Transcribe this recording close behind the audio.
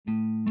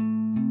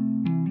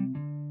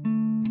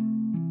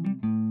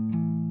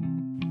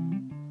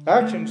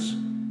Actions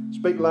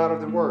speak louder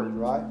than words,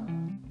 right?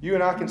 You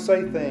and I can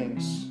say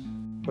things,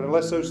 but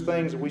unless those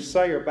things that we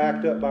say are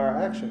backed up by our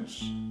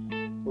actions,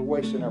 we're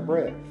wasting our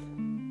breath.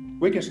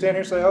 We can stand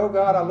here and say, "Oh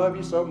God, I love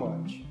you so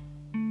much.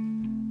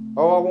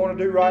 Oh, I want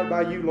to do right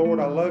by you,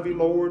 Lord. I love you,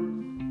 Lord."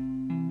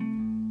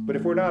 But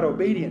if we're not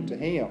obedient to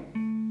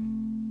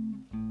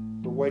Him,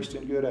 we're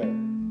wasting good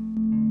air.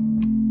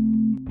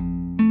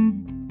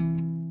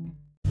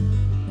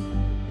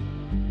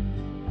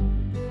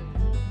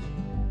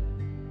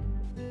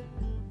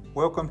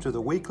 Welcome to the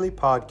weekly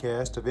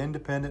podcast of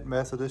Independent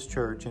Methodist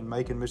Church in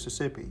Macon,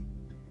 Mississippi.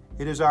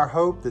 It is our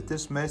hope that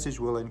this message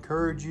will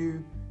encourage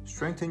you,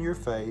 strengthen your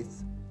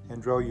faith,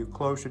 and draw you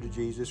closer to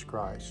Jesus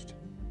Christ.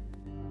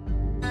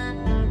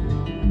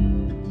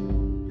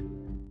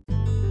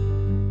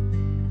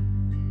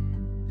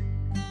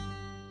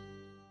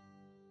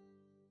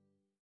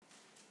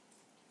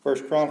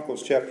 First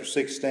Chronicles chapter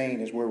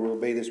 16 is where we'll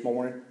be this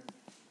morning.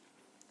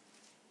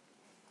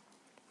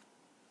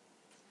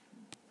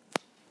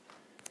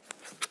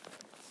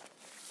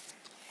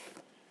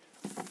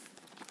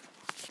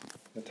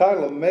 The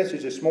title of the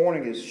message this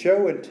morning is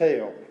Show and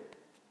Tell.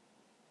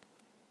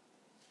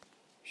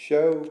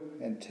 Show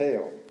and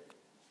Tell.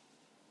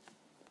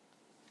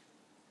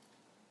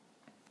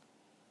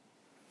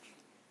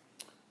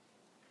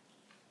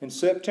 In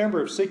September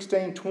of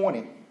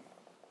 1620,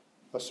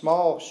 a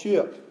small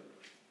ship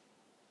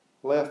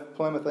left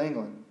Plymouth,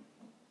 England,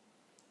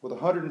 with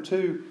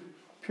 102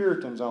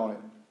 Puritans on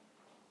it.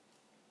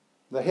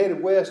 They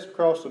headed west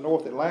across the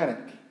North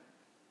Atlantic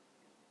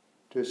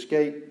to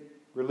escape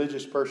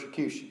religious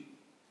persecution.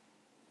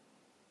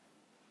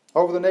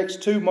 Over the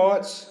next 2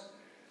 months,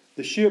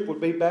 the ship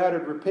would be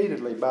battered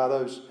repeatedly by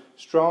those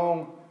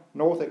strong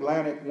North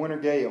Atlantic winter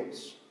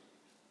gales.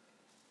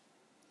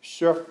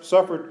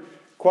 Suffered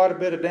quite a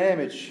bit of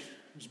damage.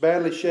 It was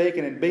badly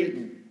shaken and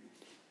beaten.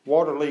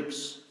 Water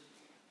leaks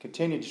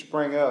continued to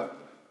spring up.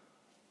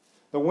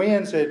 The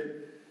winds had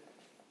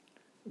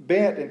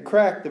bent and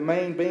cracked the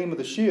main beam of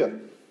the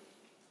ship.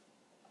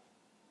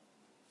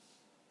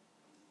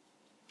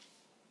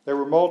 There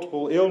were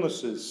multiple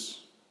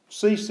illnesses,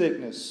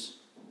 seasickness,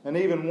 and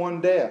even one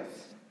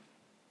death.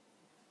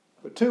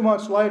 But 2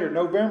 months later,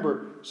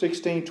 November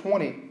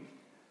 1620,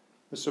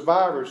 the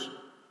survivors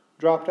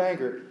dropped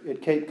anchor at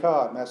Cape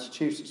Cod,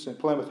 Massachusetts, in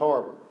Plymouth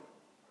Harbor.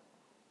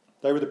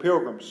 They were the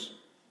Pilgrims.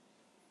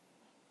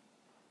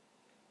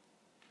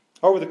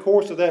 Over the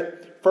course of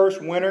that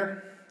first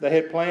winter, they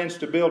had plans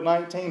to build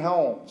 19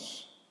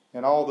 homes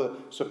and all the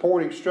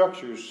supporting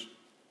structures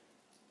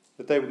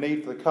that they would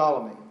need for the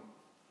colony.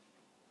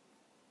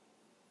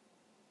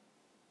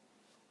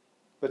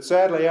 But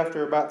sadly,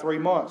 after about 3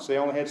 months, they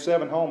only had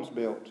 7 homes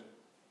built,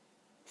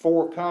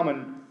 4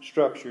 common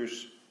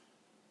structures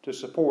to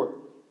support.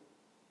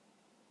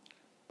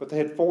 But they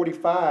had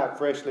 45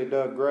 freshly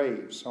dug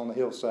graves on the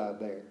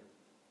hillside there.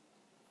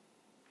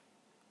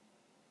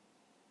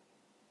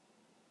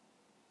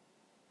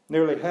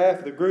 Nearly half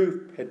of the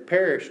group had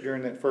perished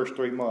during that first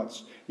 3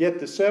 months. Yet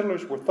the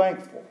settlers were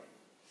thankful.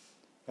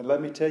 And let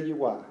me tell you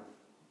why.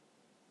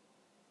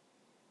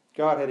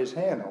 God had His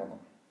hand on them.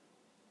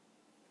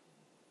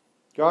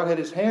 God had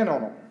His hand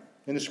on them.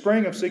 In the spring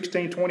of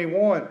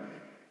 1621,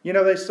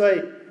 they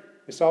say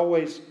it's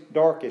always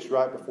darkest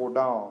right before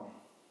dawn.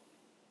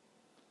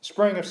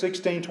 Spring of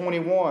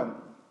 1621,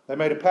 they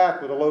made a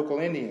pact with the local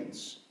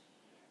Indians.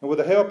 And with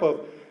the help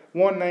of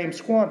one named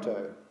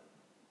Squanto,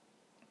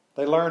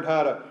 they learned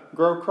how to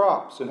grow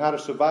crops and how to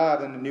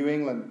survive in the New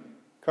England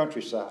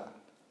countryside.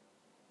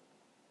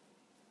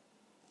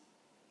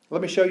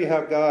 Let me show you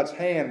how God's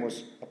hand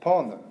was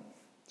upon them.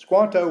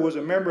 Squanto was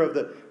a member of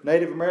the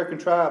Native American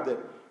tribe that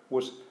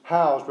was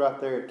housed right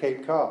there at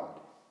Cape Cod.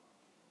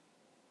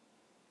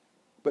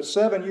 But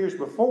 7 years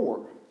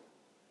before,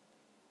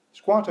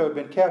 Squanto had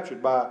been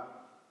captured by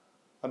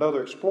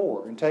another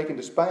explorer and taken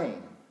to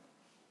Spain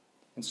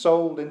and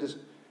sold into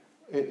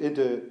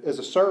as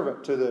a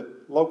servant to the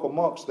local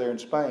monks there in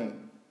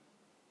Spain.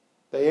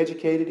 They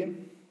educated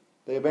him.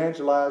 They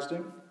evangelized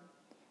him.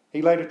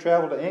 He later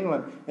traveled to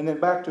England and then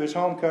back to his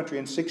home country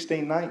in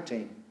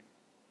 1619,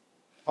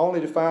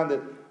 only to find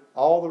that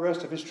all the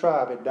rest of his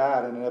tribe had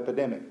died in an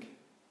epidemic.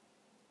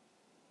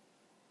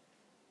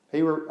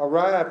 He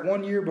arrived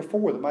 1 year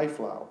before the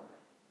Mayflower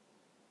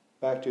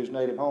back to his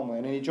native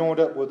homeland, and he joined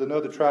up with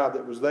another tribe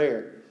that was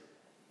there.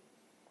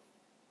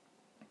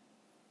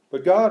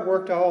 But God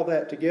worked all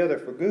that together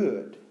for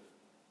good.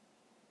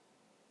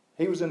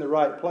 He was in the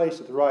right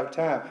place at the right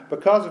time.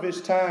 Because of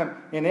his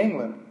time in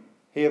England,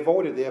 he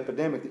avoided the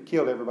epidemic that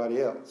killed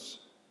everybody else.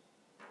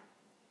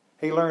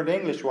 He learned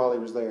English while he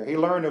was there. He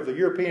learned of the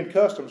European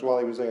customs while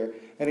he was there.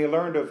 And he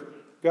learned of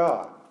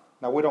God.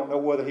 Now, we don't know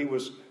whether he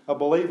was a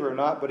believer or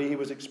not, but he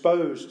was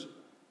exposed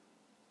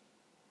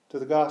to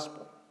the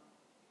gospel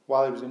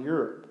while he was in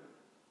Europe.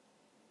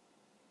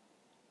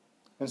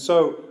 And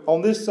so,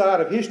 on this side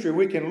of history,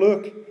 we can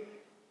look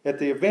at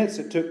the events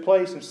that took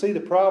place and see the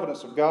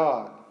providence of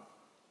God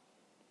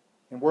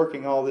in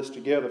working all this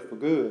together for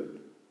good.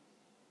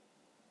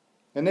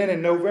 And then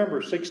in November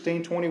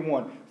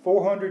 1621,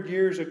 400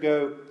 years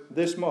ago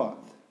this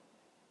month,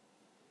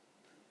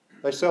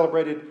 they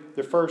celebrated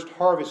their first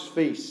harvest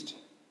feast.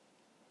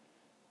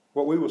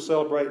 What we will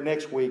celebrate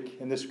next week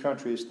in this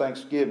country is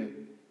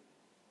Thanksgiving.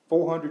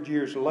 400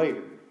 years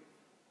later,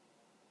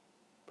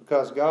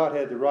 because God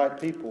had the right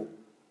people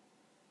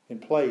in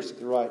place at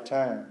the right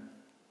time.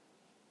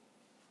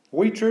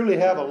 We truly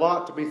have a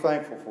lot to be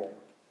thankful for,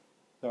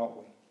 don't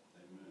we?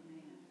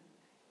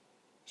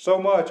 So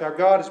much. Our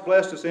God has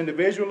blessed us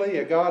individually.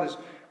 Our God has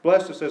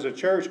blessed us as a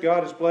church.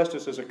 God has blessed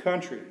us as a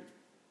country.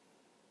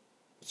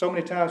 So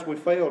many times we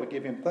fail to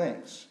give Him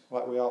thanks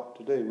like we ought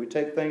to do. We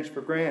take things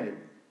for granted.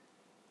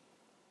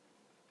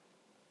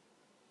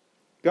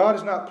 God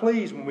is not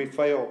pleased when we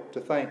fail to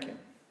thank Him.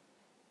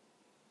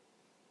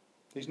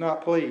 He's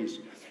not pleased.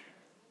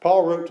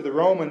 Paul wrote to the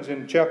Romans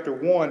in chapter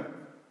 1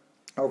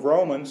 of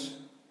Romans,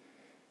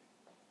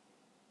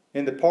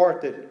 in the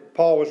part that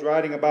Paul was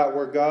writing about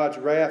where God's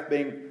wrath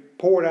being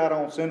poured out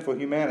on sinful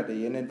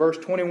humanity. And in verse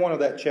 21 of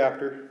that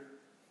chapter,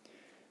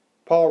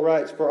 Paul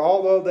writes, "For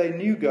although they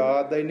knew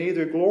God, they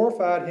neither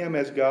glorified Him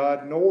as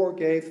God nor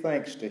gave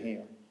thanks to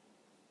Him."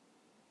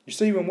 You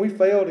see, when we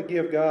fail to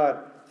give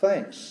God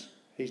thanks,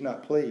 He's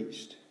not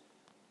pleased.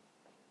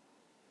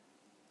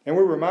 And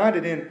we're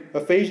reminded in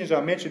Ephesians,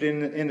 I mentioned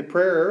in the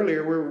prayer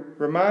earlier, we're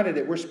reminded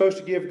that we're supposed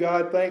to give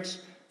God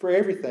thanks for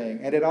everything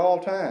and at all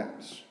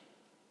times.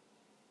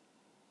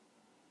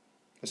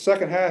 The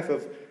second half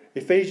of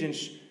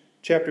Ephesians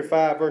chapter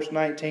 5, verse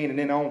 19, and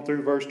then on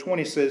through verse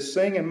 20 says,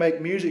 "Sing and make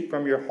music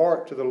from your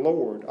heart to the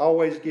Lord,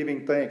 always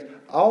giving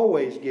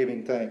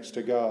thanks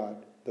to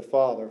God the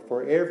Father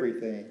for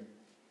everything,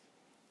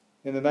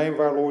 in the name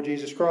of our Lord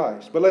Jesus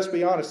Christ." But let's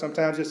be honest,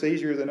 sometimes it's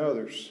easier than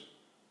others.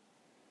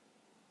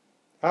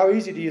 How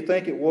easy do you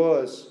think it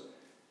was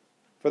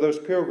for those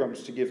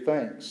pilgrims to give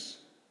thanks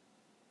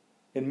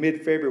in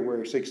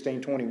mid-February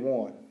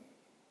 1621,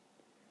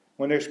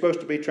 when they're supposed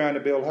to be trying to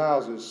build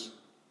houses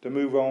to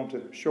move on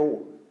to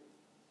shore,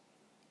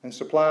 and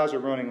supplies are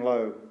running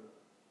low,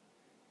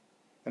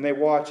 and they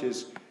watch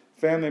as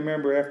family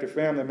member after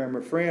family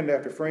member, friend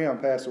after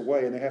friend pass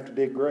away, and they have to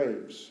dig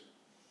graves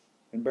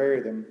and bury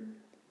them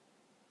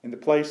in the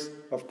place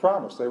of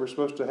promise. They were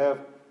supposed to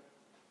have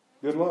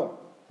good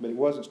luck, but it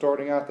wasn't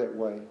starting out that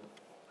way.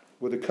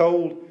 With the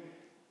cold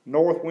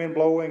north wind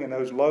blowing and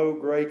those low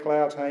gray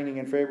clouds hanging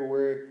in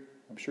February,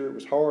 I'm sure it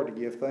was hard to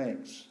give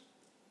thanks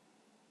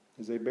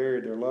as they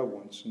buried their loved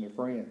ones and their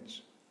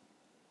friends.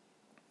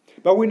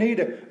 But we need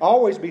to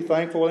always be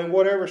thankful in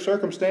whatever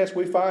circumstance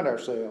we find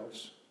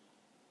ourselves.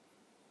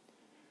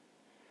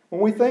 When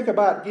we think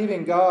about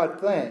giving God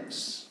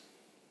thanks,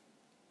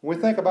 when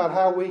we think about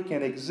how we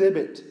can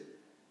exhibit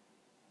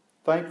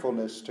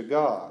thankfulness to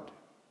God,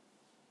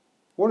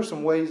 what are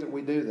some ways that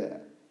we do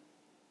that?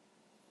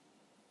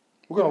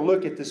 We're going to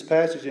look at this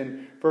passage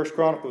in 1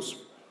 Chronicles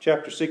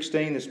chapter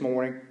 16 this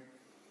morning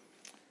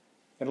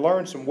and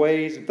learn some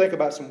ways and think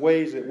about some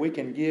ways that we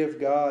can give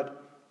God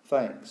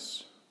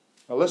thanks.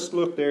 Now let's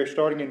look there,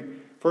 starting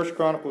in 1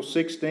 Chronicles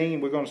 16.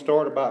 We're going to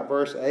start about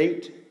verse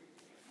 8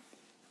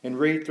 and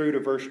read through to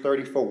verse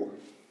 34.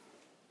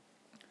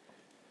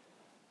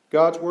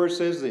 God's word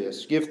says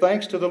this: "Give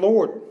thanks to the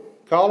Lord,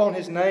 call on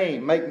His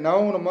name, make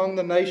known among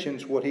the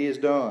nations what He has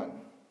done.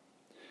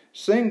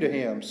 Sing to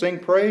Him, sing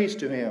praise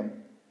to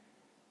Him,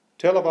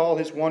 tell of all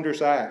His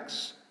wondrous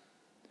acts.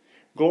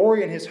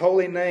 Glory in His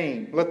holy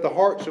name, let the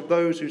hearts of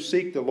those who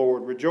seek the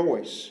Lord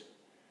rejoice.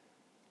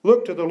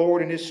 Look to the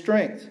Lord in His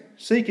strength,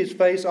 seek His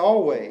face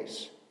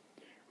always.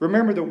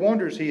 Remember the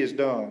wonders He has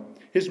done,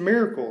 His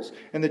miracles,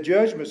 and the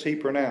judgments He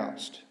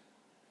pronounced.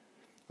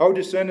 O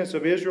descendants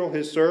of Israel,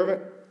 His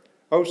servant,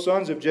 O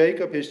sons of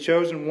Jacob, His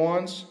chosen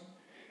ones,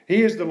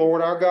 He is the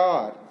Lord our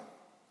God.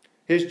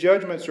 His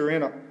judgments are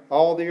in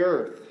all the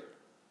earth.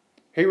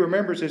 He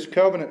remembers His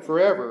covenant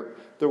forever,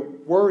 the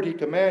word He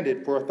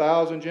commanded for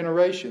 1,000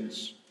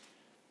 generations,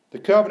 the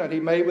covenant He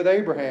made with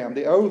Abraham,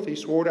 the oath He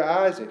swore to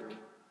Isaac.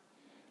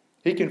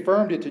 He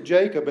confirmed it to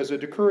Jacob as a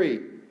decree,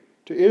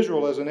 to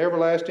Israel as an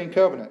everlasting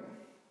covenant.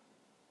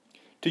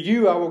 To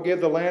you I will give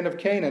the land of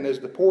Canaan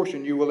as the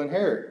portion you will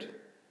inherit.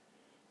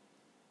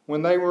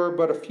 When they were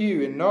but a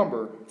few in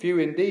number, few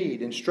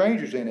indeed, and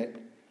strangers in it,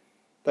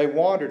 they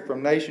wandered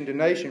from nation to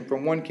nation,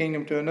 from one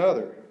kingdom to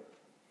another.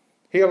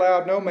 He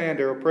allowed no man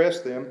to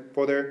oppress them.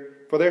 For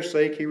their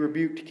sake He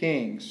rebuked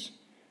kings.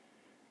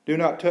 Do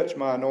not touch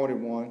my anointed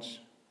ones.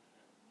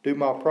 Do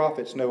my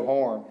prophets no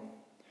harm.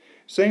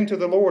 Sing to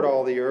the Lord,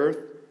 all the earth.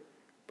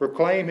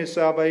 Proclaim His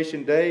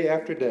salvation day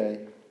after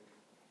day.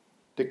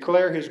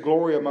 Declare His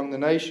glory among the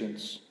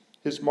nations,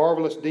 His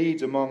marvelous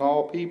deeds among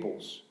all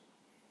peoples.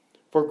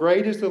 For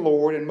great is the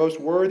Lord and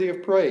most worthy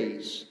of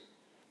praise.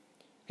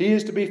 He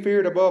is to be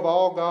feared above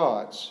all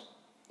gods.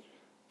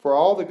 For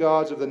all the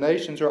gods of the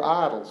nations are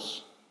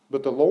idols,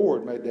 but the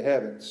Lord made the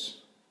heavens.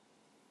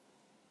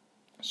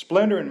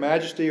 Splendor and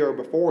majesty are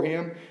before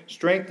Him,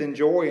 strength and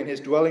joy in His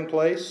dwelling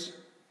place.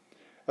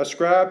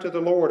 Ascribe to the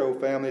Lord, O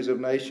families of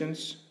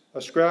nations.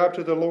 Ascribe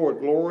to the Lord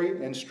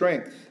glory and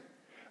strength.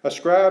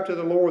 Ascribe to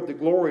the Lord the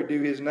glory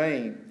due His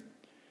name.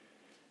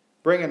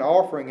 Bring an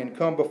offering and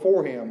come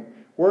before Him.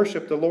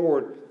 Worship the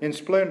Lord in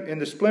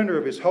the splendor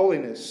of His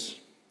holiness.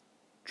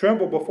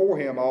 Tremble before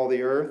Him, all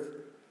the earth.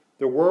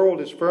 The world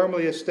is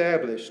firmly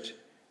established.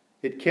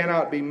 It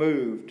cannot be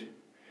moved.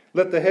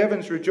 Let the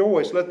heavens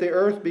rejoice. Let the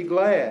earth be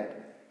glad.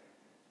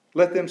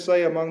 Let them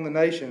say among the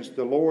nations,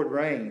 the Lord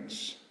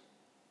reigns.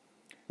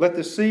 Let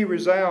the sea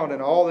resound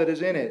and all that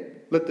is in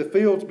it. Let the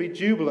fields be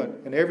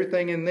jubilant and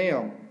everything in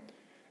them.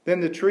 Then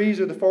the trees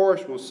of the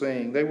forest will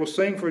sing. They will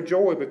sing for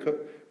joy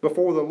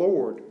before the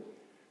Lord,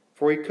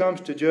 for He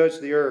comes to judge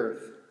the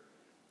earth.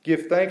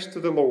 Give thanks to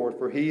the Lord,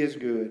 for He is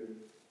good.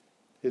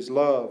 His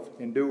love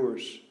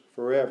endures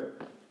forever.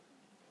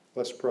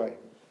 Let's pray.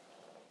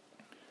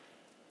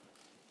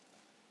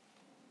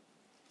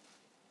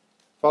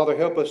 Father,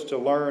 help us to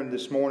learn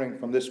this morning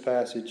from this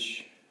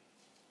passage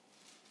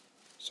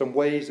some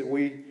ways that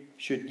we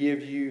should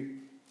give You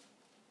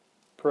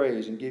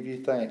praise and give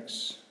You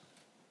thanks,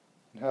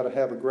 and how to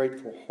have a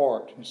grateful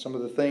heart, and some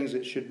of the things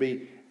that should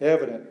be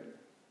evident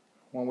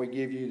when we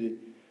give You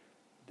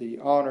the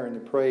honor and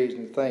the praise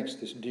and the thanks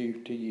that's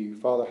due to You.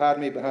 Father, hide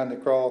me behind the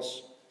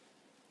cross.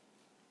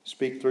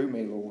 Speak through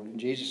me, Lord. In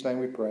Jesus' name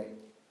we pray.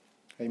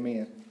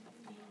 Amen.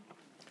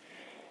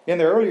 In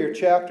the earlier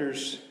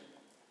chapters,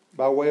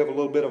 by way of a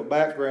little bit of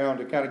background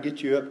to kind of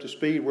get you up to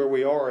speed where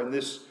we are in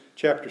this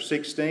chapter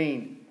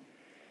 16,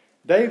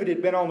 David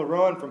had been on the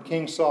run from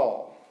King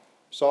Saul.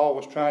 Saul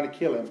was trying to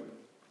kill him.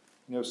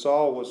 You know,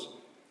 Saul was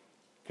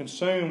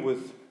consumed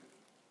with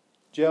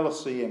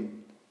jealousy,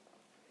 and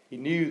he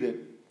knew that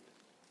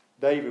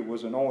David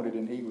was anointed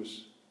and he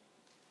was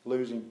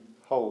losing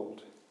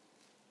hold.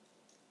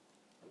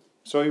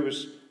 So he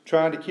was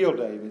trying to kill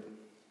David.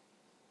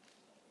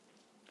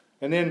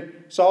 And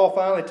then Saul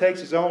finally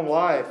takes his own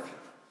life,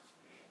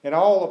 and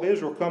all of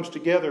Israel comes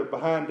together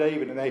behind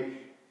David, and they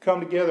come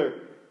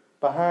together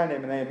behind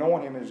him and they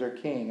anoint him as their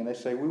king, and they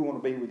say, "We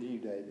want to be with you,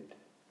 David."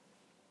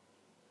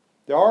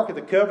 The Ark of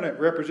the Covenant,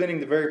 representing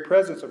the very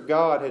presence of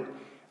God, had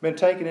been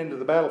taken into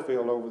the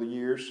battlefield over the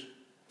years.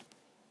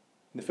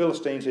 The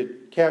Philistines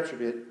had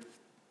captured it,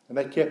 and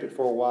they kept it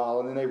for a while,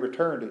 and then they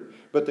returned it.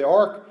 But the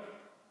Ark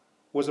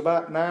was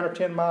about 9 or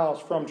 10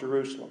 miles from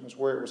Jerusalem, is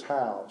where it was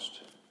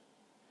housed.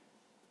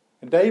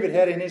 And David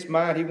had in his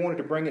mind, he wanted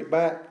to bring it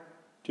back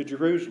to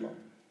Jerusalem,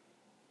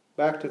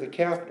 back to the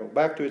capital,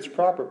 back to its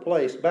proper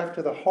place, back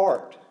to the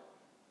heart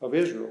of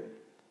Israel.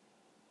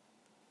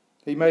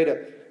 He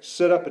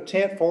set up a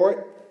tent for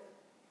it,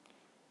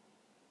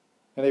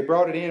 and they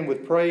brought it in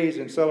with praise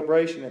and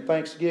celebration and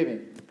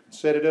thanksgiving, and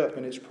set it up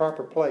in its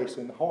proper place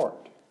in the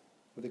heart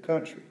of the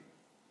country.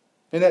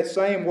 In that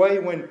same way,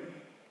 when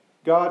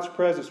God's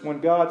presence, when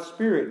God's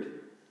Spirit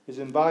is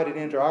invited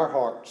into our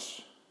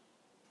hearts,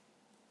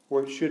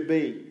 where it should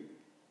be,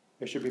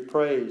 there should be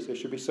praise, there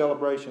should be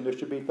celebration, there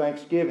should be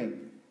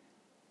thanksgiving.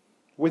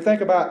 We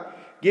think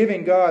about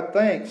giving God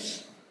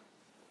thanks.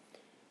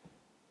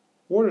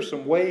 What are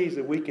some ways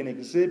that we can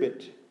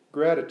exhibit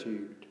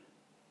gratitude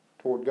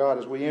toward God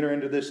as we enter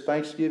into this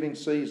Thanksgiving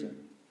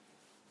season?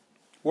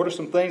 What are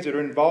some things that are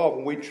involved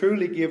when we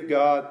truly give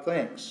God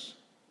thanks?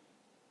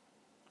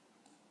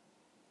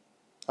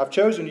 I've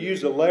chosen to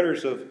use the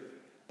letters of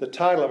the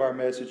title of our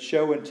message,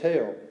 Show and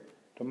Tell,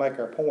 to make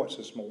our points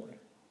this morning,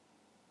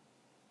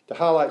 to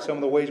highlight some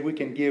of the ways we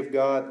can give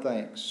God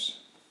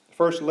thanks. The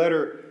first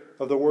letter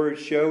of the word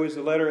show is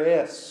the letter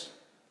S.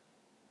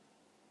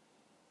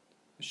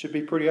 It should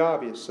be pretty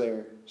obvious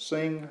there.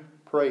 Sing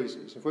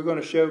praises. If we're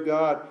going to show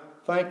God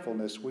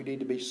thankfulness, we need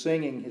to be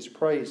singing His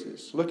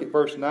praises. Look at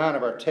verse 9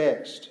 of our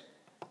text.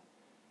 It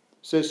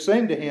says,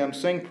 "Sing to Him,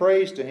 sing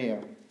praise to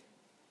Him."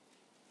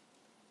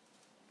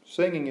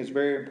 Singing is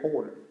very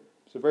important.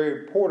 It's a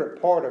very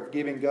important part of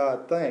giving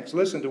God thanks.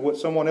 Listen to what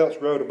someone else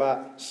wrote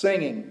about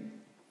singing.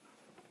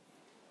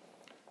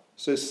 It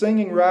says,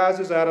 "Singing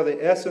rises out of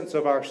the essence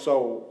of our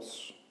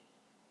souls.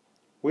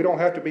 We don't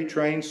have to be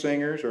trained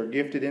singers or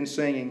gifted in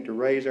singing to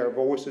raise our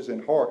voices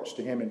and hearts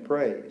to Him in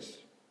praise.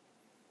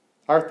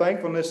 Our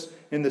thankfulness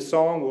in the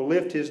song will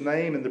lift His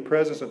name in the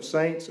presence of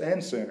saints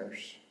and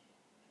sinners.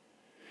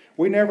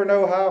 We never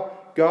know how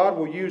God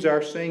will use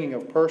our singing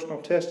of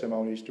personal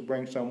testimonies to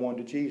bring someone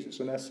to Jesus,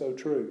 and that's so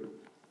true.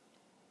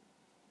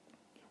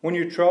 When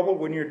you're troubled,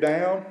 when you're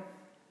down,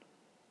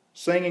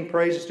 singing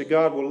praises to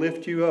God will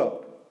lift you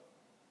up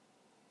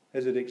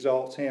as it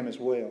exalts Him as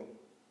well.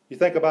 You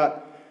think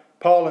about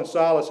Paul and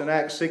Silas in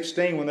Acts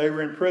 16 when they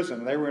were in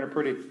prison. They were in a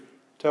pretty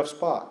tough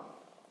spot.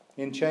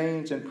 In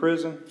chains, in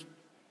prison.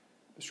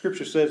 The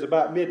Scripture says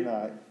about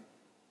midnight,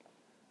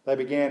 they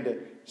began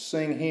to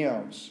sing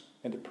hymns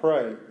and to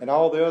pray. And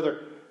all the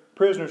other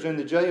prisoners in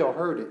the jail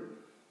heard it.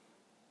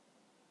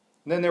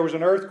 And then there was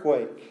an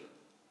earthquake.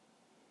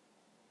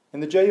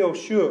 And the jail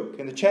shook,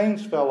 and the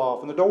chains fell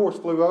off, and the doors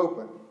flew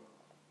open.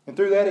 And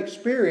through that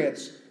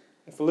experience,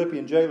 the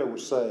Philippian jailer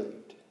was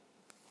saved.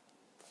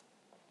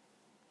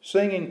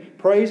 Singing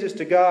praises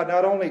to God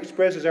not only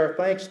expresses our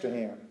thanks to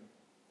Him,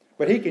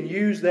 but He can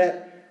use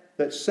that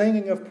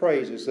singing of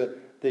praises,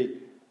 the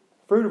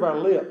fruit of our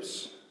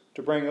lips,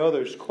 to bring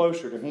others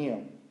closer to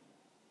Him.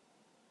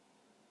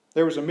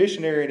 There was a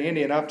missionary in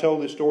India, and I've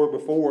told this story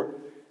before,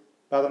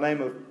 by the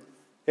name of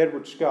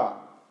Edward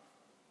Scott.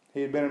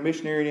 He had been a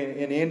missionary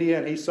in India,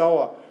 and he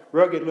saw a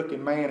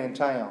rugged-looking man in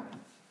town.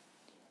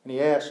 And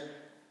he asked,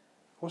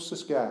 "What's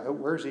this guy?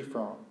 Where's he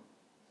from?"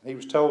 And he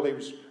was told he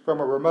was from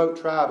a remote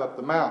tribe up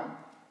the mountain,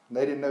 and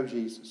they didn't know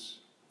Jesus.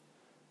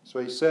 So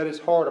he set his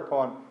heart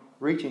upon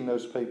reaching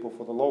those people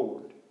for the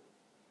Lord.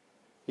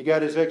 He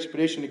got his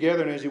expedition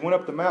together, and as he went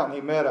up the mountain,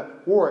 he met a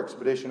war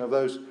expedition of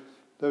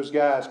those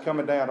guys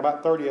coming down,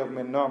 about 30 of them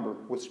in number,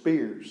 with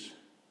spears.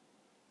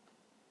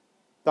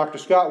 Dr.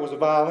 Scott was a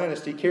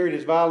violinist. He carried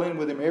his violin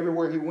with him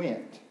everywhere he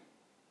went.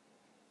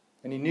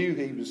 And he knew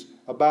he was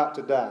about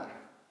to die,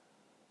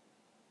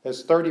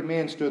 as 30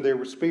 men stood there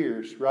with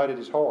spears right at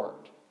his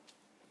heart.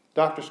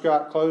 Dr.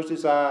 Scott closed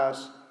his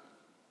eyes,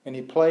 and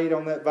he played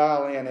on that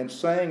violin and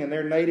sang in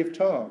their native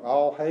tongue,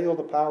 "All hail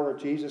the power of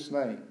Jesus'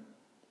 name,"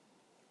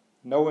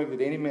 knowing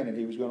that any minute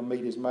he was going to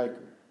meet his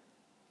Maker.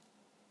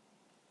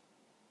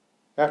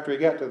 After he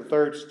got to the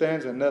third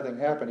stanza and nothing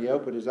happened, he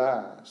opened his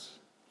eyes.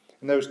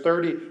 And those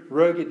 30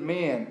 rugged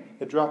men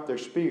had dropped their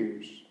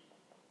spears,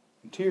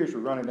 and tears were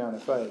running down their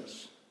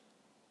face.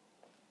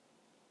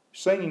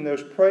 Singing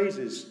those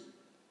praises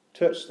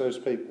touched those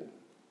people.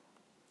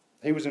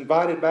 He was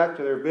invited back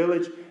to their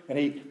village, and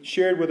he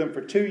shared with them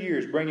for 2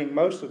 years, bringing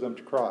most of them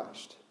to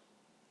Christ.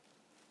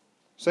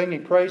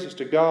 Singing praises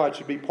to God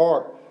should be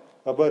part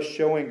of us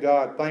showing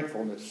God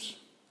thankfulness.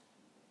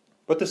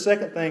 But the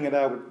second thing that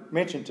I would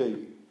mention to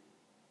you,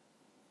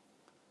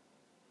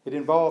 it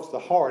involves the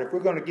heart. If we're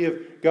going to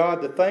give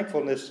God the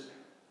thankfulness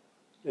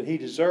that He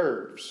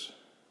deserves,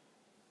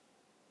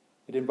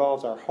 it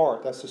involves our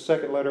heart. That's the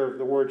second letter of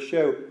the word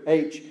show.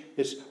 H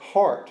is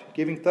heart.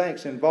 Giving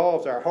thanks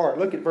involves our heart.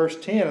 Look at verse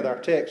 10 of our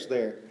text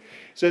there.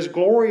 It says,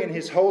 "Glory in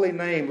His holy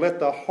name. Let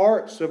the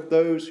hearts of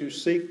those who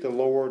seek the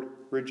Lord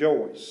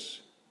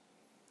rejoice."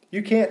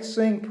 You can't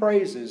sing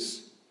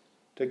praises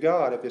to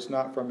God if it's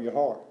not from your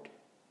heart.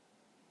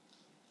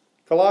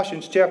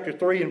 Colossians chapter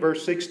 3 and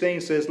verse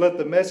 16 says, "Let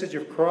the message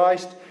of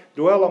Christ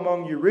dwell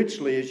among you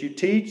richly as you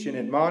teach and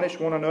admonish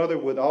one another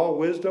with all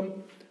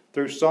wisdom,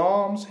 through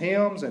psalms,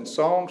 hymns, and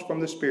songs from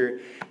the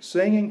Spirit,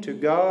 singing to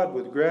God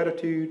with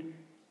gratitude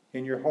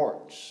in your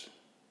hearts."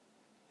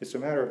 It's a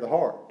matter of the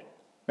heart.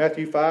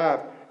 Matthew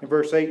 5 and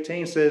verse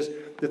 18 says,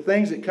 "The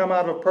things that come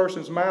out of a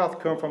person's mouth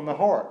come from the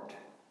heart."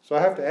 So I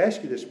have to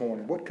ask you this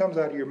morning, what comes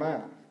out of your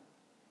mouth?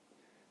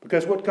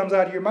 Because what comes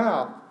out of your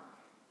mouth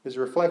is a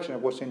reflection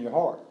of what's in your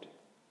heart.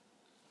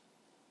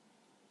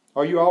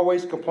 Are you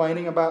always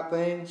complaining about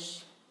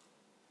things?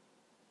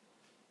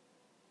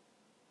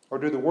 Or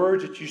do the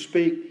words that you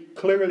speak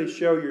clearly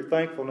show your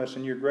thankfulness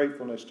and your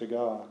gratefulness to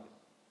God?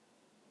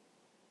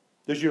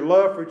 Does your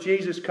love for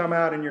Jesus come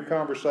out in your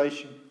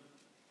conversation?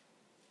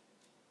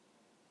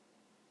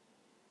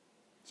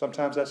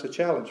 Sometimes that's a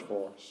challenge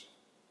for us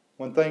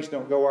when things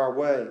don't go our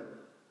way.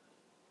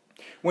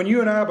 When you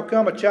and I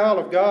become a child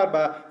of God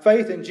by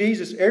faith in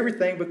Jesus,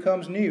 everything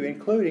becomes new,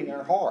 including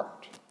our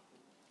heart.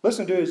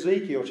 Listen to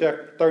Ezekiel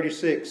chapter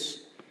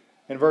 36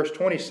 and verse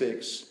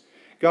 26.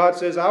 God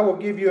says, "I will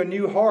give you a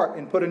new heart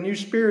and put a new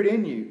spirit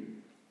in you.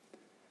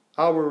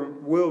 I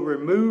will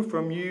remove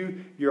from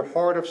you your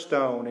heart of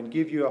stone and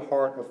give you a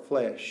heart of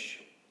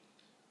flesh."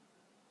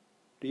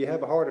 Do you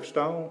have a heart of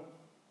stone?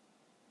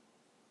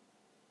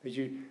 As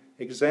you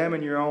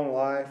examine your own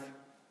life,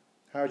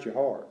 how's your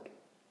heart?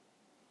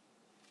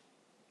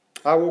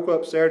 I woke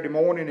up Saturday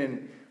morning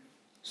and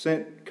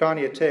sent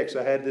Connie a text.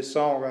 I had this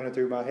song running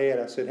through my head.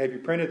 I said, "Have you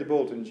printed the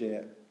bulletins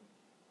yet?"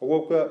 I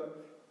woke up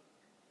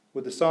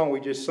with the song we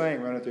just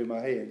sang running through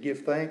my head. Give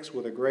thanks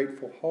with a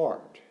grateful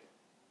heart.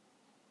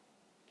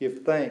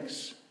 Give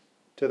thanks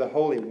to the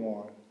Holy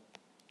One.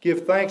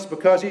 Give thanks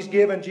because He's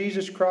given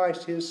Jesus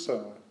Christ His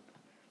Son.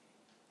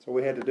 So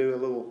we had to do a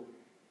little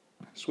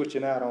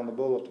switching out on the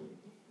bulletin.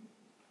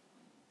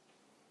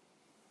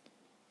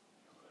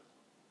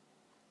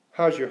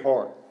 How's your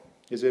heart?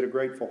 Is it a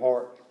grateful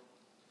heart?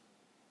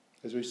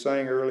 As we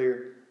sang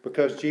earlier,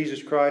 because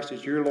Jesus Christ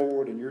is your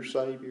Lord and your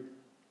Savior.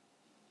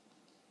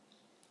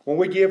 When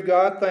we give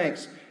God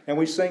thanks and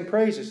we sing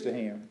praises to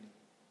Him,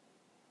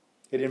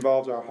 it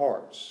involves our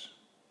hearts.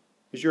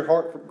 Is your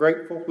heart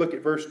grateful? Look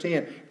at verse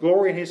 10.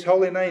 "Glory in His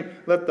holy name.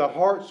 Let the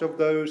hearts of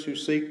those who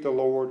seek the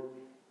Lord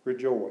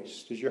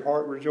rejoice." Does your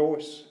heart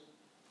rejoice?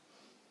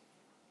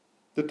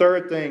 The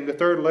third thing, the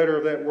third letter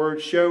of that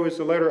word show is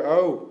the letter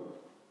O.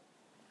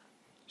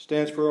 It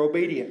stands for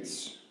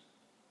obedience.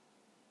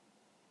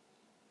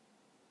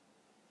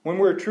 When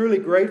we're truly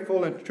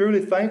grateful and truly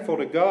thankful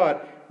to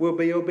God, we'll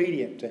be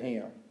obedient to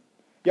Him.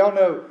 Y'all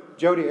know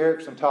Jody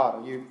Erickson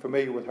Tata. You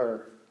familiar with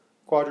her?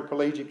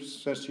 Quadriplegic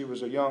since she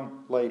was a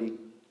young lady.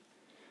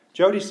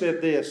 Jody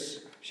said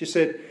this. She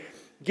said,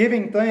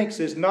 "Giving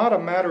thanks is not a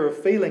matter of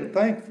feeling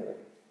thankful.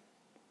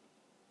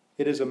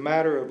 It is a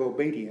matter of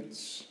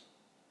obedience."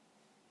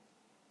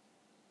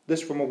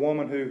 This from a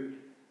woman who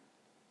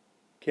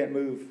can't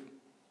move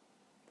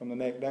from the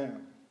neck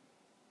down.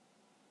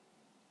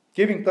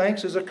 Giving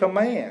thanks is a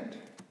command.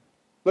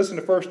 Listen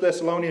to 1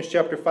 Thessalonians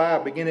chapter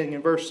 5, beginning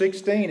in verse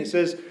 16. It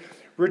says,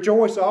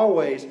 Rejoice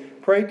always.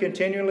 Pray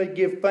continually.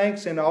 Give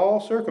thanks in all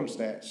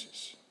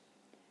circumstances.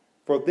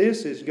 For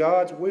this is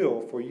God's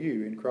will for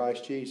you in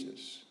Christ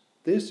Jesus.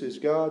 This is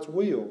God's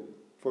will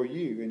for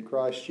you in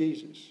Christ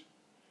Jesus.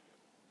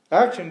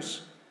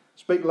 Actions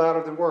speak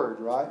louder than words,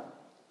 right?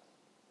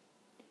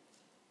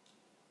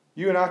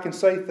 You and I can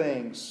say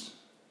things,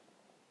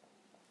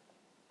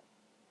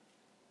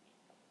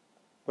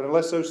 but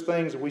unless those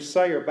things that we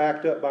say are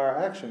backed up by our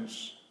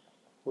actions,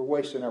 we're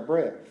wasting our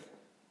breath.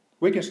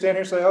 We can stand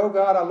here and say, oh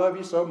God, I love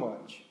you so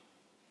much.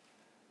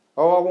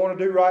 Oh, I want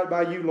to do right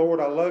by you, Lord.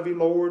 I love you,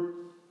 Lord.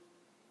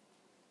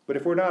 But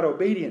if we're not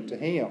obedient to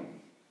Him,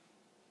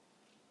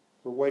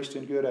 we're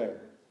wasting good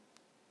air.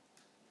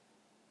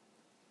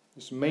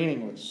 It's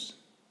meaningless.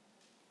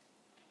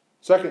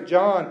 2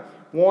 John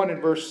 1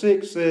 and verse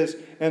 6 says,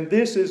 and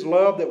this is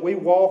love, that we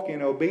walk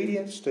in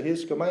obedience to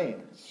His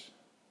commands.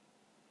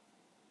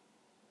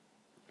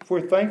 If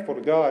we're thankful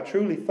to God,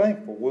 truly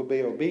thankful, we'll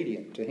be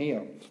obedient to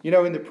Him. You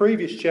know, in the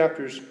previous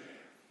chapters,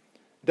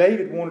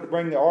 David wanted to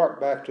bring the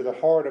ark back to the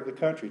heart of the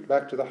country,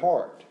 back to the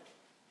heart.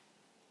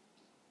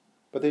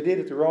 But they did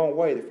it the wrong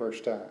way the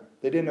first time.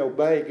 They didn't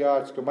obey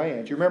God's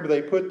commands. You remember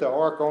they put the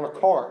ark on a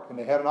cart and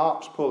they had an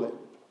ox pull it.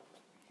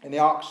 And the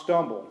ox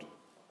stumbled.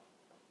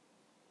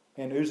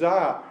 And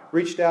Uzziah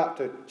reached out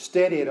to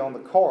steady it on the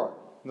cart.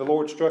 And the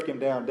Lord struck him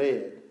down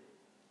dead.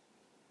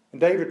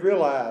 And David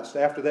realized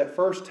after that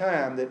first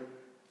time that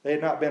they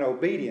had not been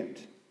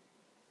obedient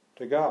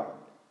to God.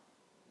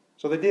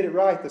 So they did it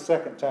right the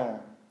second time.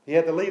 He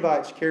had the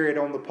Levites carry it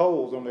on the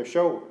poles on their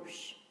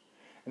shoulders.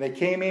 And they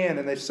came in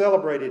and they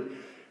celebrated,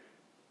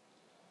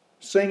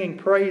 singing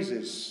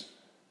praises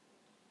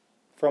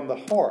from the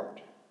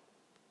heart,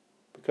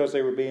 because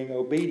they were being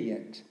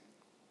obedient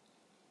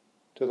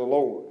to the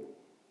Lord.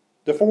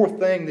 The fourth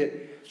thing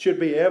that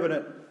should be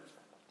evident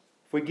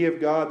if we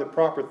give God the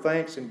proper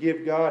thanks and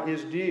give God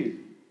His due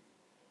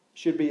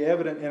should be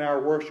evident in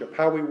our worship,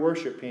 how we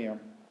worship Him.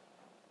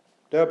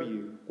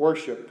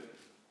 Worship.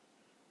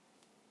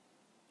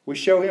 We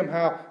show Him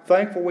how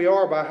thankful we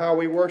are by how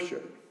we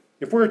worship.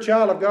 If we're a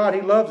child of God,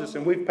 He loves us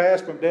and we've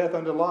passed from death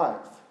unto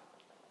life.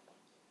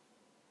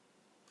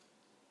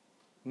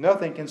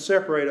 Nothing can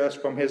separate us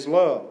from His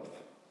love.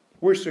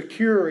 We're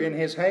secure in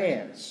His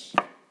hands.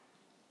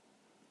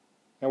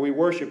 And we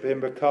worship Him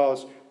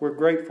because we're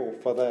grateful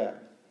for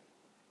that.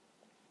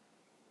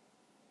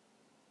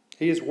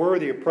 He is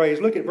worthy of praise.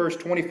 Look at verse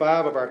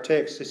 25 of our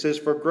text. It says,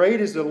 for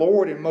great is the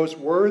Lord and most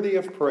worthy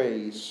of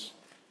praise.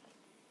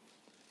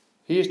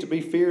 He is to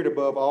be feared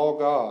above all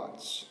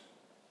gods.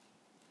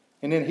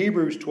 And in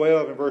Hebrews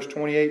 12 and verse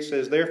 28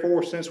 says,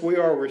 therefore, since we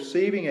are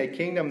receiving a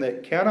kingdom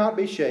that cannot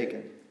be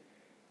shaken,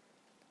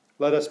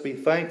 let us be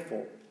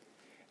thankful,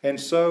 and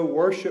so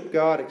worship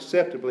God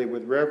acceptably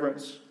with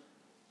reverence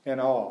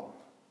and awe.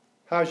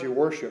 How's your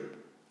worship?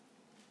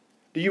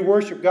 Do you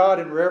worship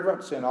God in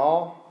reverence and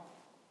awe?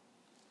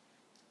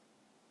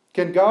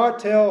 Can God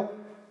tell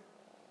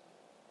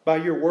by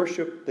your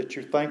worship that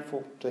you're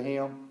thankful to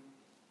Him?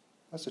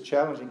 That's a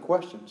challenging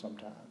question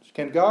sometimes.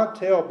 Can God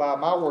tell by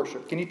my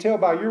worship? Can He tell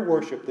by your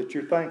worship that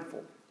you're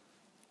thankful?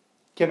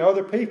 Can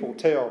other people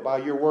tell by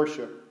your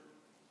worship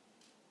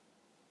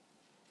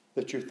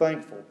that you're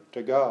thankful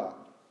to God?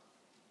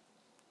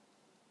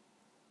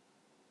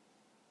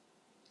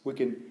 We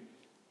can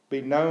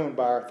be known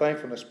by our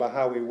thankfulness by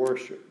how we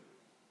worship.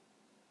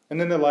 And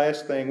then the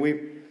last thing,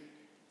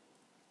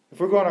 if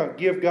we're going to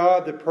give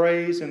God the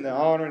praise and the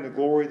honor and the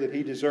glory that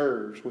He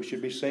deserves, we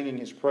should be singing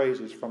His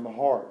praises from the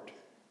heart.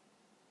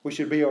 We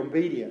should be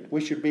obedient. We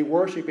should be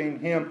worshiping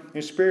Him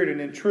in spirit and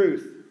in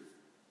truth.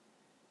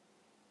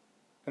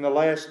 And the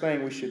last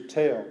thing, we should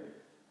tell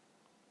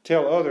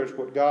others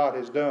what God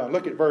has done.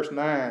 Look at verse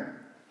 9. It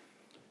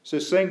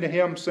says, sing to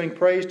Him, sing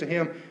praise to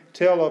Him,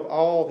 tell of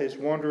all His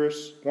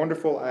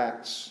wonderful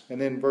acts. And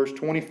then verse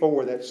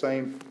 24, that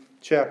same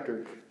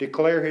chapter,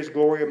 declare His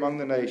glory among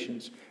the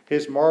nations,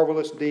 His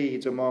marvelous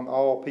deeds among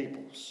all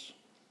peoples.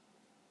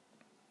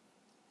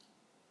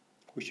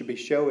 We should be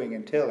showing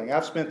and telling.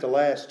 I've spent the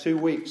last 2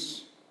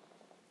 weeks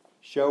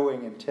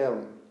showing and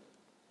telling.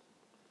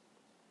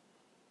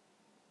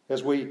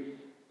 As we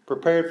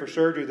prepared for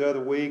surgery the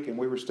other week, and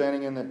we were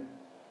standing in the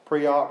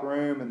pre-op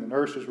room, and the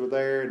nurses were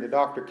there, and the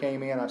doctor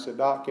came in. I said,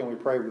 Doc, can we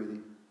pray with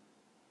you?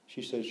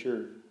 She said,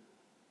 sure.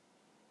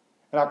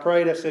 And I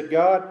prayed. I said,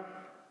 God,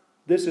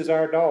 this is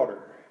our daughter.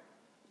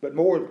 But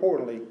more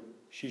importantly,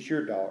 she's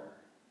your daughter.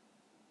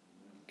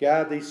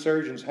 Guide these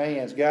surgeons'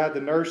 hands. Guide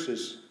the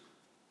nurses.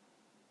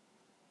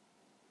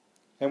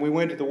 And we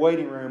went to the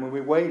waiting room, and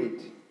we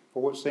waited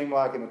for what seemed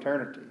like an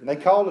eternity. And they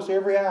called us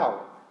every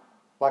hour,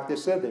 like they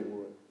said they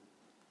would.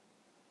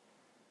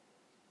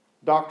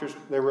 Doctors,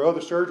 there were other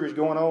surgeries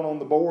going on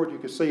the board. You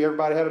could see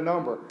everybody had a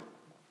number.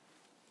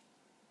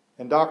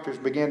 And doctors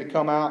began to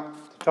come out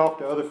to talk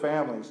to other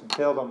families and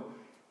tell them,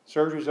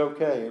 surgery's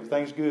okay,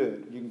 everything's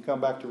good, you can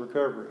come back to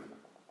recovery.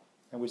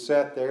 And we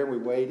sat there and we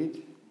waited,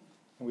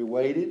 and we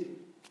waited,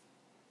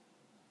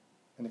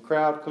 and the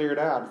crowd cleared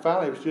out. And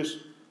finally it was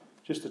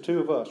just the two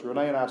of us,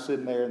 Renee and I,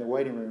 sitting there in the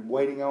waiting room,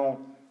 waiting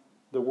on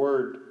the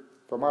word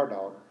from our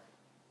daughter.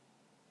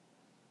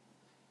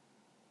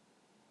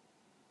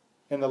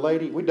 And the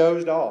lady, we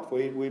dozed off.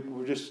 We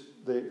were just,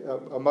 the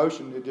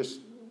emotion, the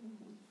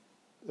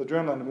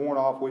adrenaline worn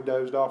off, we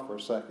dozed off for a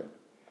second.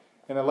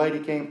 And the lady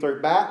came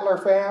through, Battler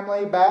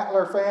family,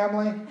 Battler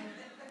family.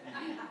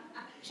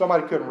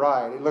 Somebody couldn't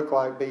write. It looked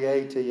like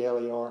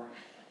Batler.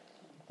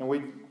 And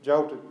we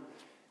joked.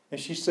 And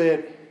she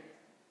said,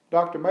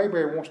 Dr.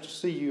 Mayberry wants to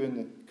see you in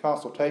the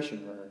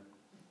consultation room.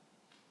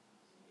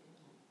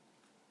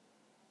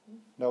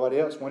 Nobody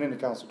else went in the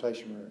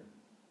consultation room.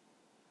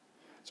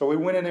 So we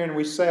went in there and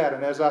we sat.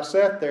 And as I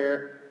sat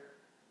there,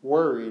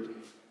 worried,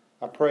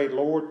 I prayed,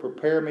 Lord,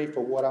 prepare me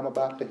for what I'm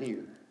about to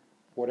hear,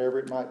 whatever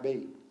it might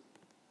be.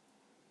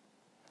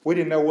 We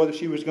didn't know whether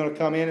she was going to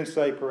come in and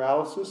say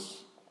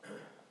paralysis.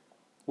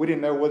 We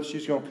didn't know whether she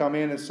was going to come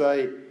in and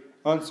say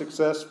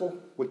unsuccessful.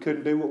 We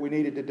couldn't do what we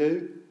needed to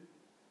do.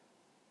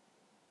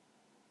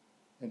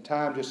 And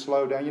time just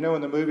slowed down. You know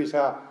in the movies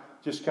how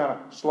just kind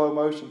of slow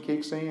motion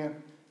kicks in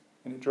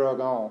and it drug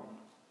on.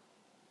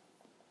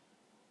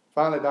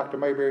 Finally, Dr.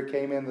 Mayberry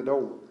came in the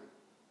door.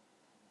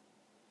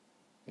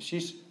 And she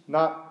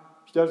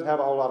doesn't have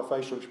a whole lot of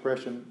facial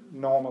expression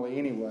normally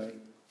anyway.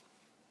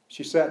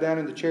 She sat down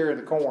in the chair in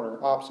the corner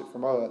opposite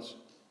from us.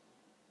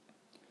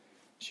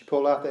 She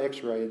pulled out the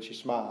x-ray and she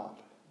smiled.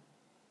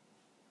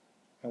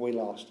 And we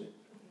lost it.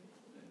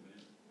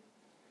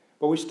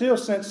 But we still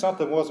sensed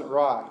something wasn't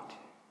right.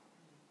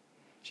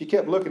 She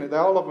kept looking at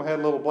all of them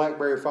had little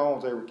BlackBerry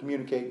phones they were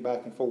communicating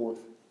back and forth.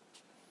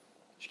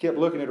 She kept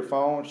looking at her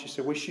phone. She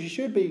said, well, she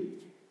should be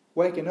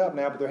waking up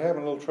now, but they're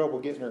having a little trouble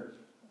getting her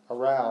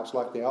aroused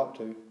like they ought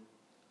to.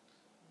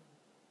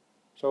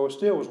 So I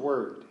still was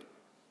worried.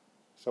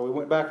 So we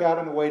went back out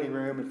in the waiting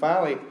room, and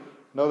finally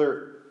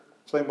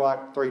seemed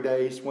like 3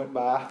 days went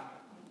by.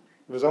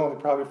 It was only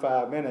probably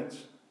 5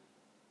 minutes.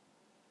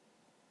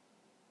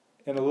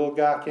 And the little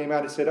guy came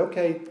out and said,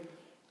 okay,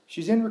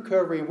 she's in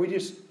recovery, and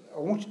I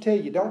want you to tell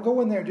you, don't go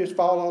in there and just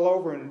fall all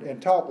over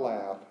and talk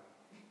loud.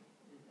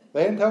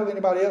 They hadn't told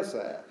anybody else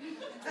that.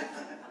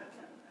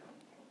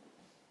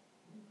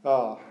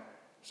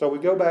 So we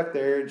go back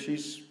there, and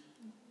she's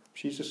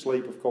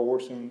asleep, of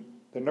course, and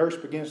the nurse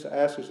begins to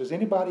ask us, has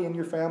anybody in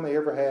your family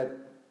ever had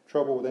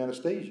trouble with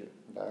anesthesia?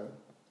 No.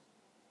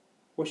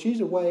 Well,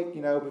 she's awake,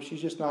 but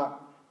she's just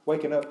not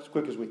waking up as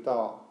quick as we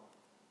thought.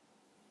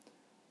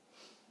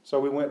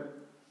 So we went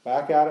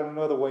back out in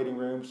another waiting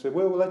room and said,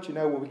 well, we'll let you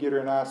know when we get her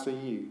in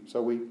ICU.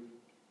 So we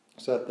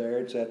sat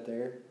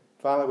there.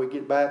 Finally, we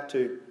get back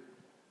to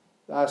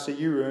the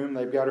ICU room.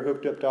 They've got her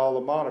hooked up to all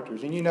the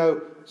monitors.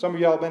 And some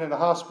of y'all have been in the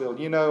hospital.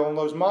 On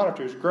those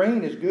monitors,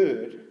 green is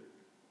good,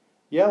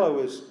 yellow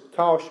is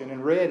caution,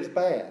 and red is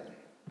bad.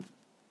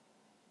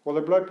 Well,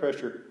 her blood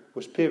pressure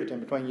was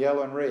pivoting between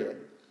yellow and red.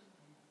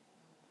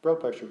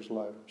 Blood pressure was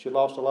low. She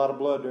lost a lot of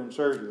blood during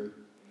surgery.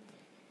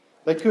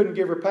 They couldn't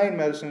give her pain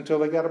medicine until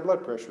they got her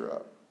blood pressure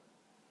up.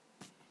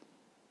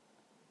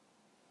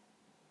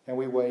 And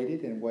we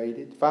waited and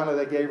waited.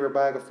 Finally, they gave her a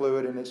bag of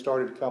fluid and it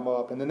started to come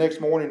up. And the next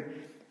morning,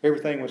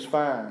 everything was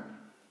fine.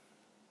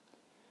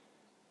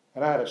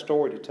 And I had a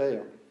story to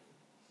tell.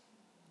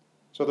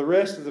 So the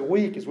rest of the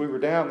week as we were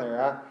down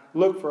there, I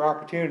looked for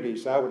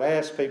opportunities. I would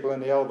ask people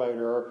in the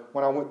elevator or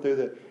when I went through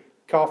the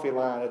coffee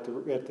line at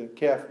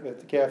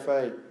the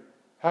cafe,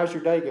 how's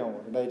your day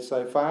going? And they'd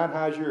say, fine,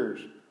 how's yours?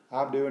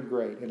 I'm doing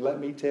great. And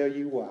let me tell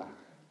you why.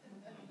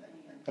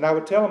 And I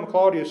would tell them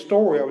Claudia's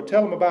story. I would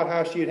tell them about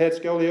how she had had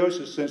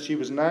scoliosis since she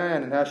was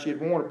 9 and how she had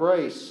worn a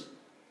brace.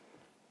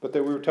 But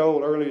that we were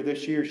told earlier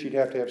this year she'd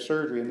have to have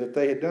surgery and that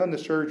they had done the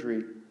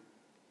surgery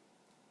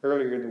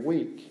earlier in the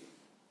week.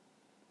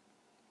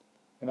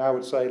 And I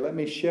would say, let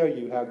me show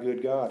you how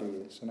good God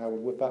is. And I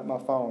would whip out my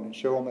phone and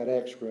show them that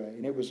x-ray.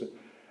 And it was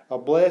a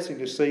blessing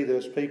to see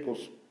those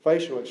people's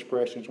facial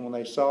expressions when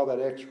they saw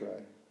that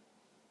x-ray.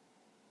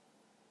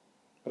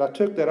 But I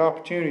took that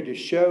opportunity to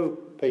show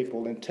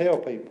people and tell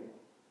people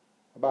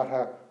about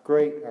how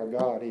great our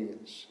God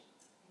is.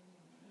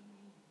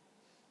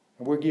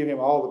 And we give Him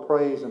all the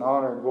praise and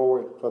honor and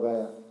glory for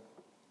that.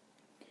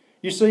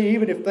 You see,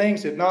 even if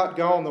things had not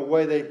gone the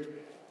way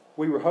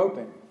we were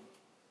hoping,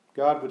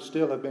 God would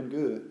still have been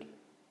good.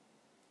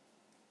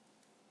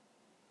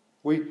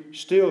 We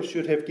still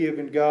should have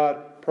given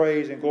God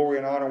praise and glory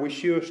and honor. We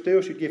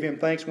still should give Him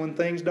thanks when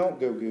things don't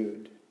go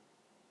good.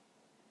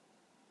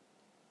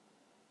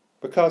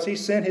 Because He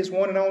sent His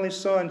one and only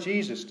Son,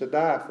 Jesus, to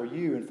die for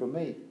you and for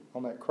me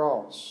on that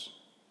cross.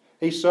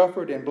 He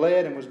suffered and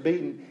bled and was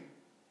beaten,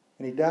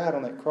 and He died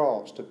on that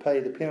cross to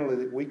pay the penalty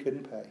that we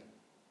couldn't pay.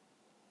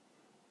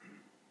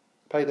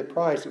 Pay the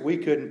price that we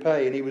couldn't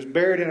pay. And He was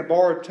buried in a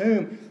borrowed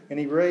tomb, and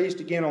He raised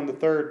again on the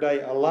third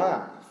day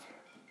alive.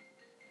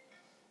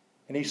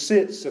 And He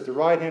sits at the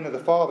right hand of the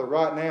Father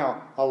right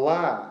now,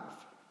 alive,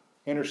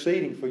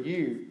 interceding for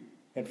you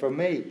and for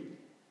me.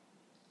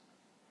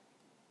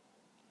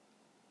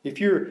 If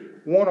you're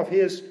one of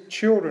His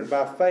children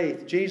by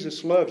faith,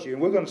 Jesus loves you.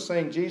 And we're going to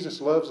sing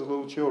Jesus Loves the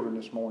Little Children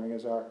this morning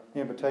as our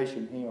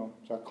invitation hymn,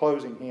 as our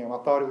closing hymn. I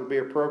thought it would be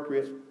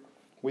appropriate.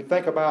 We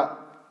think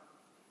about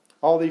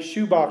all these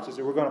shoe boxes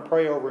that we're going to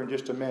pray over in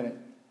just a minute.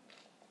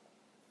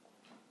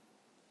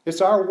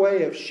 It's our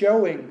way of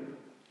showing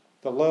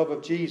the love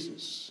of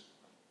Jesus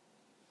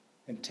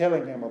and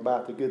telling them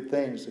about the good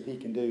things that He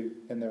can do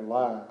in their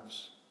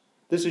lives.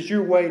 This is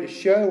your way to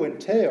show and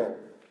tell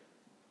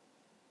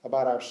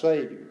about our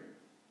Savior.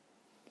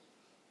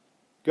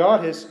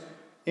 God has,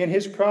 in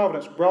His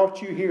providence,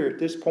 brought you here at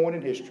this point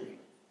in history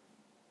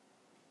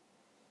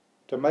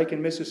to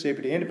Macon,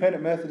 Mississippi, the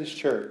Independent Methodist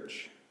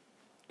Church.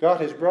 God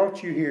has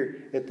brought you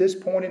here at this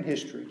point in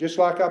history, just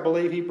like I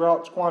believe He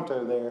brought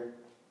Squanto there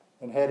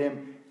and had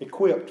him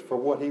equipped for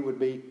what he would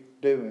be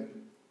doing.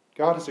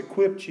 God has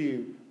equipped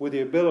you with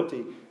the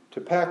ability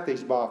to pack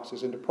these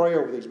boxes and to pray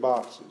over these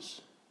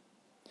boxes.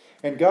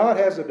 And God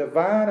has a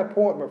divine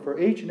appointment for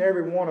each and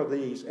every one of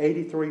these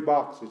 83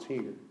 boxes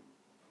here.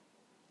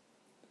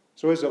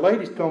 So as the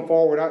ladies come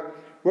forward,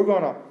 we're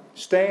going to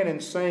stand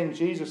and sing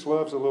Jesus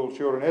Loves the Little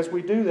Children. As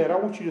we do that, I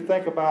want you to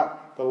think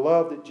about the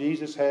love that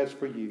Jesus has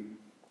for you.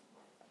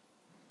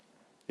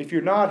 If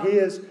you're not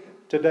His,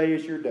 today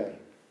is your day.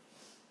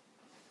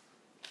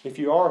 If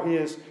you are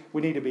His,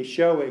 we need to be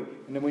showing,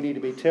 and then we need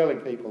to be telling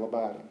people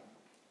about Him.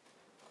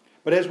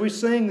 But as we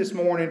sing this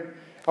morning,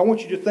 I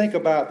want you to think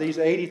about these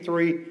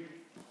 83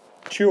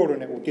 children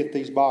that will get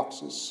these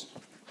boxes.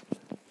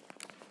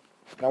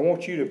 And I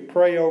want you to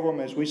pray over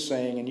them as we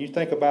sing, and you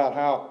think about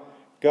how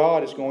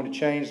God is going to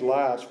change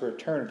lives for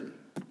eternity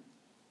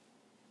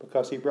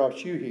because He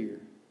brought you here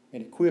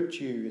and equipped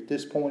you at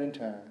this point in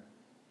time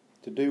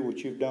to do what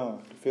you've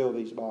done, to fill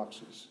these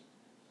boxes.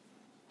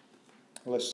 Let's